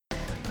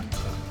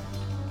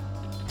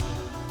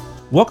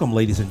Welcome,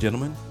 ladies and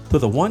gentlemen, to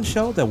the one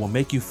show that will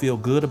make you feel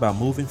good about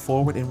moving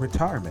forward in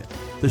retirement.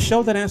 The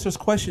show that answers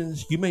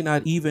questions you may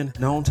not even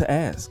known to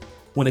ask.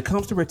 When it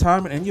comes to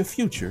retirement and your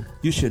future,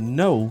 you should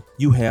know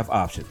you have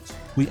options.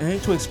 We aim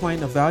to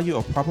explain the value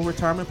of proper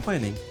retirement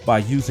planning by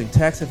using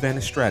tax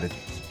advantage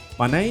strategies.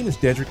 My name is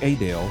Dedrick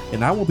Adale,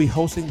 and I will be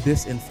hosting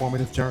this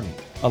informative journey.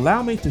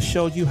 Allow me to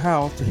show you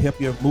how to help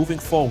you moving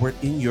forward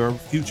in your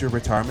future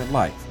retirement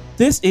life.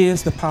 This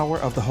is the Power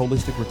of the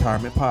Holistic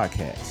Retirement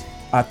Podcast.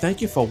 I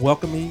thank you for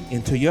welcoming me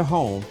into your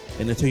home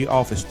and into your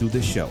office through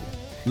this show.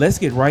 Let's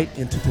get right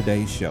into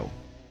today's show.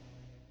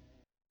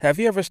 Have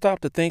you ever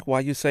stopped to think why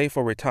you save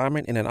for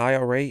retirement in an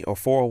IRA or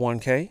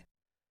 401k?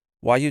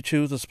 Why you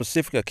choose a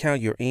specific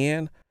account you're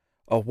in?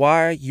 Or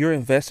why you're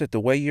invested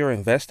the way you're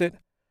invested?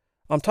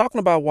 I'm talking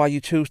about why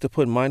you choose to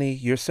put money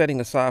you're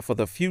setting aside for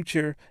the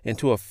future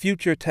into a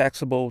future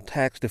taxable,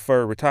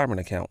 tax-deferred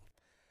retirement account.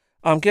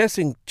 I'm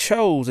guessing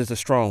chose is a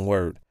strong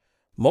word.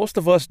 Most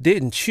of us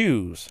didn't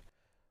choose.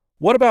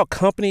 What about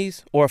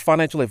companies or a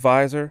financial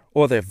advisor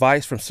or the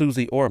advice from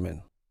Susie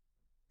Orman?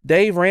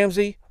 Dave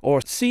Ramsey or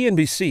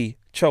CNBC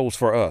chose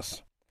for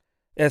us.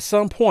 At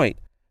some point,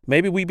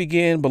 maybe we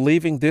began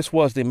believing this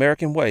was the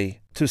American way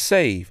to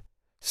save,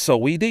 so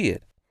we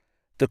did.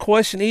 The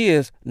question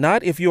is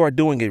not if you are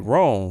doing it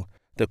wrong.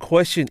 The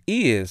question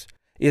is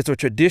the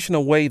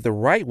traditional way the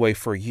right way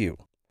for you?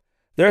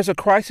 There's a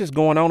crisis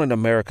going on in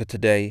America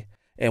today,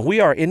 and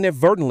we are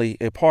inadvertently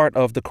a part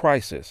of the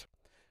crisis.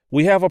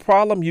 We have a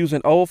problem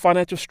using old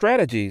financial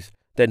strategies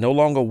that no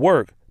longer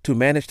work to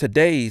manage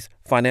today's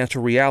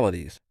financial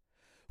realities.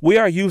 We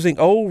are using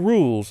old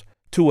rules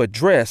to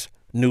address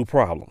new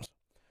problems.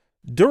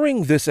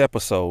 During this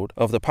episode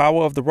of the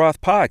Power of the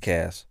Roth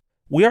podcast,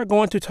 we are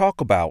going to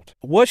talk about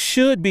what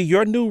should be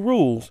your new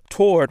rules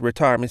toward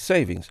retirement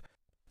savings.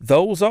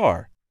 Those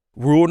are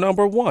rule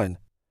number 1,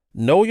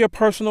 know your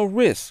personal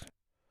risk.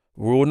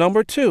 Rule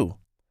number 2,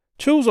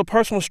 choose a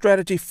personal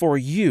strategy for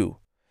you.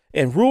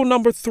 And rule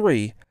number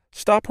 3,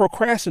 stop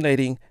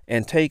procrastinating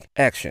and take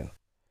action.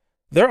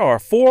 There are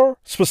 4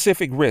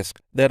 specific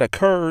risks that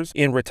occurs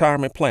in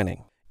retirement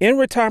planning. In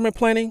retirement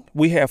planning,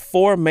 we have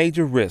 4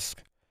 major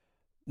risks.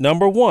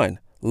 Number 1,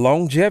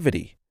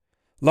 longevity.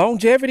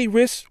 Longevity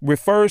risk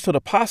refers to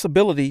the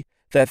possibility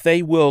that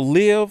they will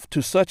live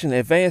to such an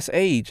advanced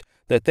age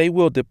that they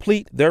will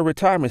deplete their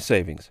retirement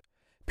savings.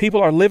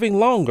 People are living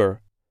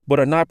longer, but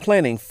are not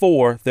planning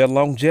for their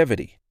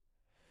longevity.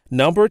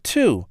 Number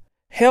 2,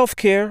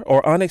 healthcare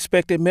or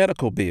unexpected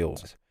medical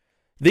bills.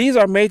 These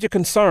are major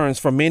concerns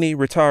for many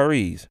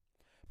retirees.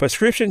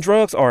 Prescription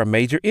drugs are a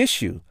major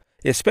issue,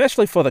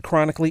 especially for the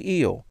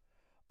chronically ill.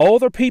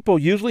 Older people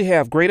usually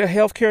have greater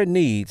healthcare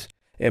needs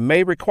and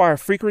may require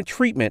frequent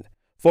treatment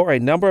for a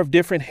number of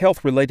different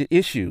health-related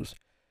issues.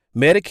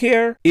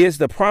 Medicare is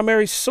the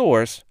primary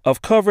source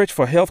of coverage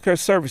for healthcare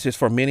services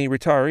for many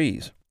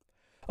retirees.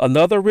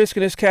 Another risk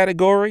in this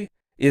category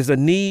is the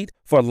need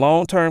for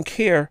long-term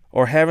care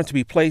or having to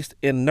be placed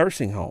in a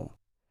nursing home.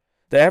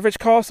 The average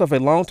cost of a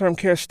long-term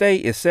care stay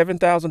is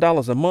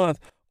 $7,000 a month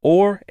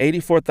or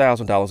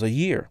 $84,000 a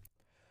year.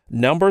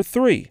 Number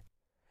 3,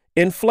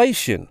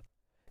 inflation.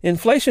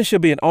 Inflation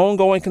should be an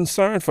ongoing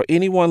concern for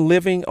anyone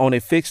living on a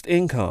fixed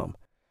income.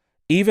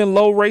 Even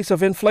low rates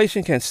of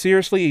inflation can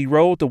seriously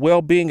erode the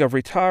well-being of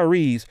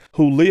retirees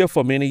who live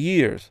for many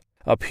years.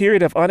 A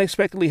period of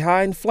unexpectedly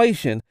high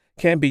inflation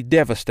can be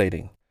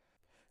devastating.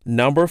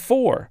 Number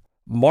 4,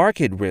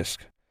 market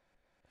risk.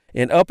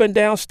 An up and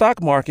down stock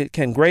market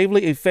can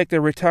gravely affect a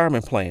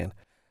retirement plan.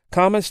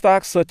 Common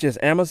stocks such as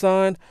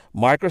Amazon,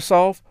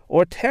 Microsoft,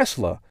 or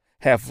Tesla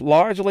have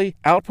largely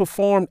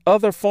outperformed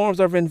other forms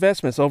of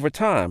investments over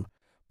time,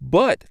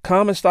 but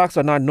common stocks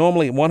are not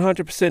normally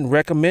 100%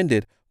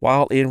 recommended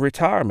while in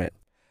retirement.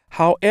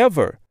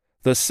 However,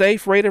 the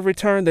safe rate of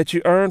return that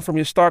you earn from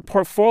your stock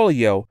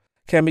portfolio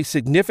can be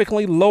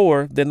significantly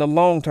lower than the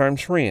long-term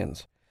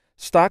trends.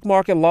 Stock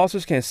market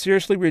losses can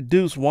seriously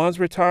reduce one's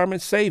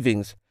retirement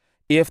savings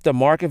if the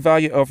market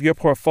value of your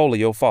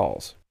portfolio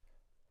falls.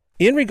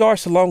 In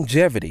regards to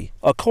longevity,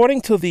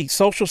 according to the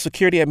Social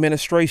Security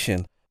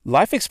Administration,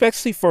 life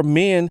expectancy for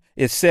men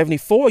is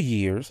 74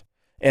 years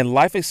and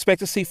life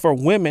expectancy for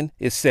women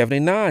is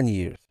 79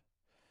 years.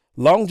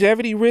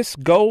 Longevity risks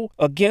go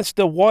against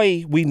the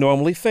way we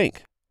normally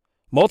think.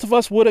 Most of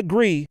us would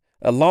agree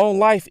a long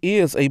life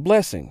is a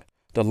blessing.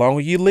 The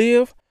longer you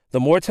live, the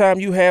more time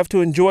you have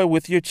to enjoy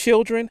with your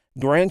children,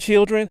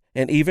 grandchildren,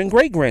 and even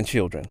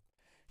great-grandchildren.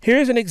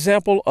 Here's an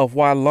example of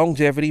why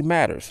longevity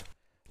matters.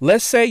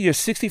 Let's say you're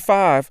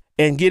 65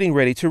 and getting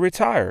ready to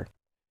retire.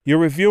 You're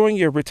reviewing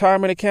your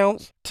retirement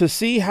accounts to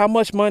see how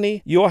much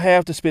money you'll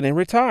have to spend in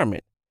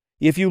retirement.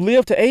 If you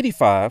live to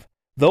 85,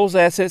 those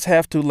assets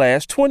have to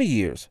last 20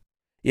 years.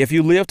 If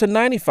you live to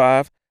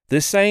 95,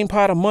 this same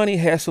pot of money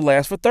has to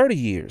last for 30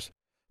 years.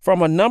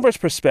 From a numbers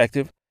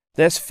perspective,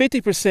 that's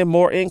 50%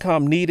 more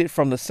income needed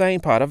from the same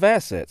pot of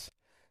assets.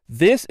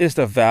 This is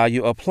the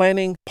value of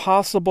planning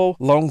possible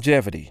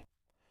longevity.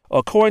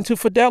 According to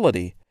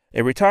Fidelity,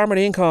 a retirement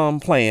income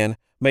plan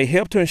may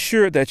help to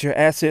ensure that your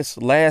assets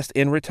last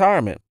in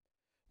retirement.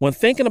 When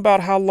thinking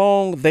about how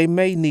long they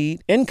may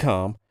need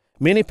income,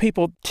 many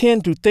people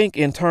tend to think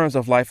in terms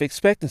of life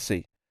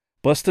expectancy.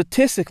 But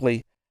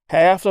statistically,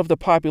 half of the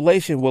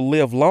population will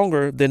live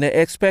longer than their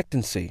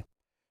expectancy,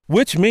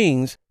 which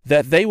means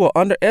that they will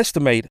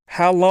underestimate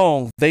how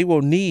long they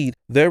will need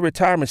their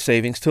retirement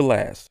savings to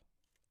last.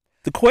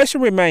 The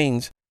question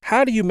remains,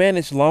 how do you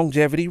manage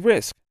longevity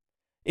risk?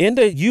 In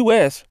the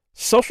U.S.,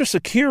 Social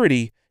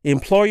Security,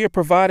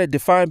 employer-provided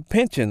defined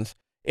pensions,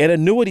 and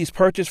annuities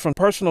purchased from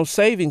personal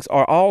savings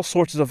are all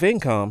sources of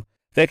income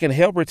that can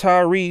help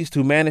retirees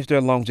to manage their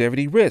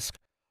longevity risk.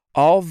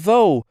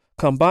 Although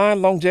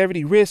combined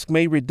longevity risk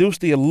may reduce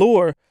the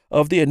allure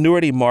of the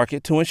annuity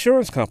market to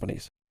insurance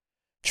companies.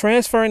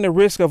 Transferring the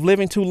risk of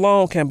living too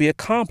long can be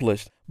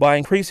accomplished by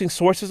increasing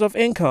sources of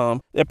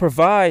income that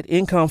provide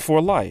income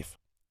for life.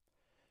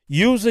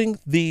 Using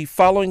the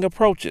following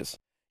approaches,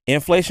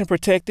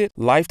 inflation-protected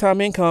lifetime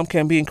income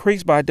can be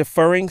increased by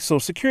deferring Social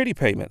Security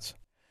payments.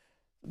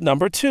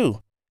 Number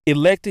 2,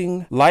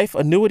 electing life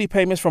annuity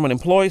payments from an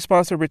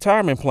employee-sponsored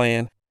retirement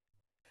plan.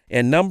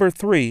 And number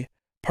 3,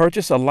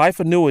 purchase a life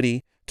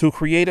annuity to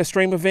create a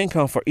stream of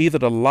income for either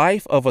the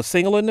life of a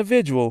single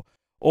individual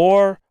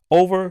or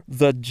over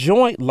the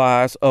joint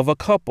lives of a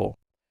couple.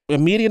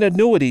 Immediate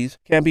annuities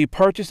can be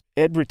purchased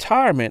at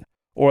retirement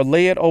or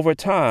layered over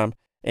time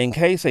in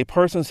case a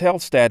person's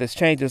health status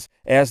changes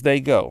as they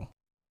go.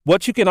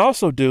 What you can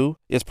also do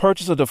is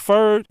purchase a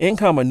deferred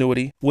income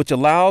annuity, which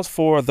allows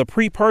for the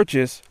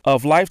pre-purchase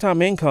of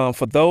lifetime income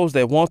for those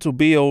that want to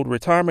build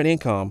retirement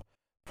income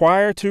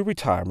prior to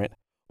retirement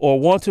or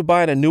want to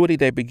buy an annuity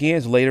that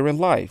begins later in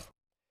life.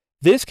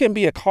 This can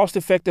be a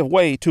cost-effective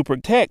way to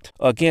protect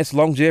against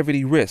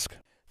longevity risk.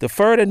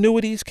 Deferred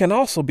annuities can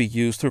also be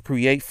used to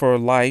create for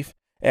life,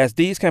 as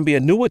these can be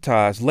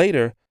annuitized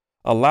later,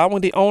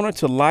 allowing the owner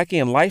to lock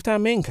in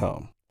lifetime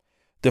income.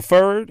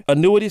 Deferred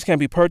annuities can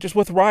be purchased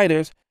with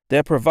riders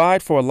that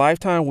provide for a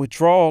lifetime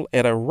withdrawal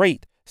at a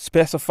rate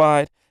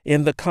specified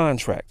in the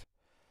contract.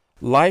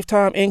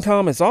 Lifetime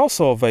income is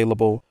also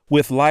available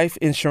with life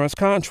insurance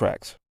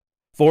contracts.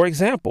 For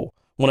example,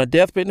 when a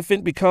death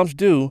benefit becomes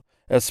due,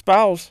 a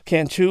spouse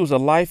can choose a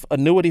life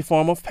annuity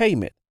form of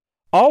payment.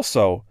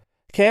 Also,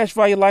 cash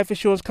value life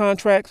insurance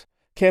contracts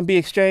can be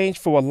exchanged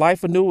for a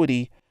life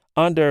annuity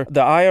under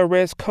the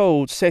IRS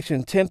Code Section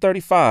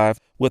 1035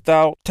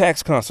 without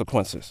tax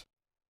consequences.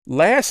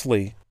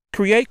 Lastly,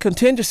 create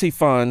contingency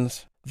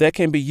funds that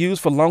can be used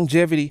for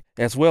longevity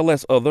as well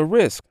as other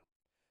risks.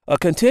 A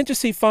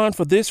contingency fund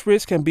for this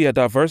risk can be a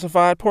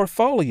diversified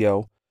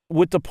portfolio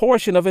with the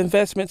portion of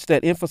investments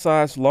that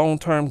emphasize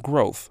long-term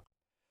growth.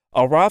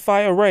 A Roth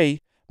IRA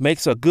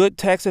makes a good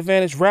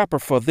tax-advantage wrapper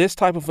for this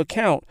type of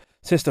account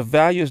since the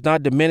value is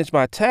not diminished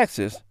by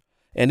taxes,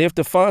 and if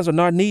the funds are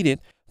not needed,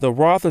 the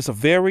Roth is a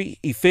very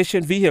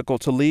efficient vehicle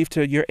to leave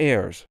to your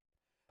heirs.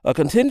 A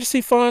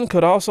contingency fund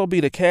could also be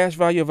the cash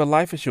value of a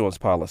life insurance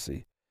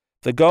policy.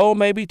 The goal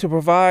may be to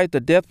provide the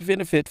death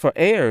benefit for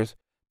heirs,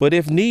 but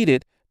if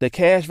needed, the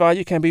cash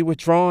value can be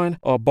withdrawn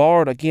or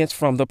borrowed against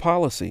from the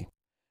policy.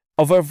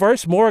 A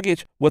reverse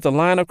mortgage with a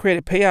line of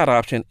credit payout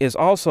option is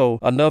also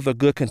another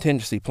good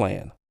contingency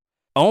plan.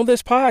 On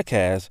this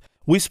podcast,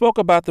 we spoke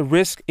about the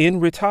risk in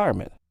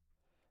retirement.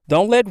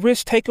 Don't let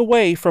risk take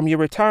away from your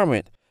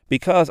retirement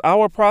because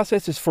our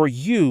process is for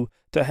you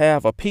to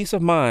have a peace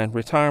of mind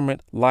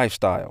retirement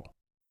lifestyle.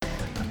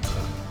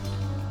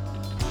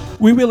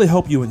 We really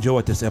hope you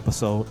enjoyed this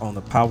episode on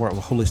the Power of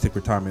a Holistic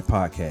Retirement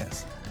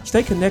podcast.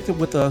 Stay connected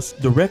with us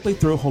directly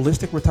through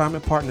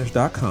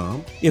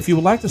holisticretirementpartners.com. If you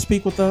would like to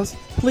speak with us,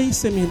 please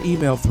send me an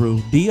email through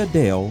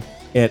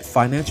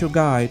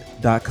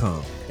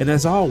dadell@financialguide.com. And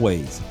as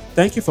always,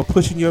 thank you for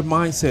pushing your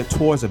mindset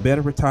towards a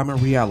better retirement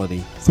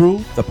reality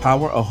through the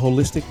Power of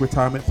Holistic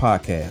Retirement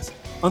podcast.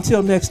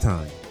 Until next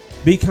time,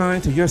 be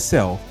kind to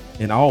yourself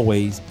and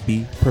always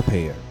be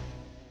prepared.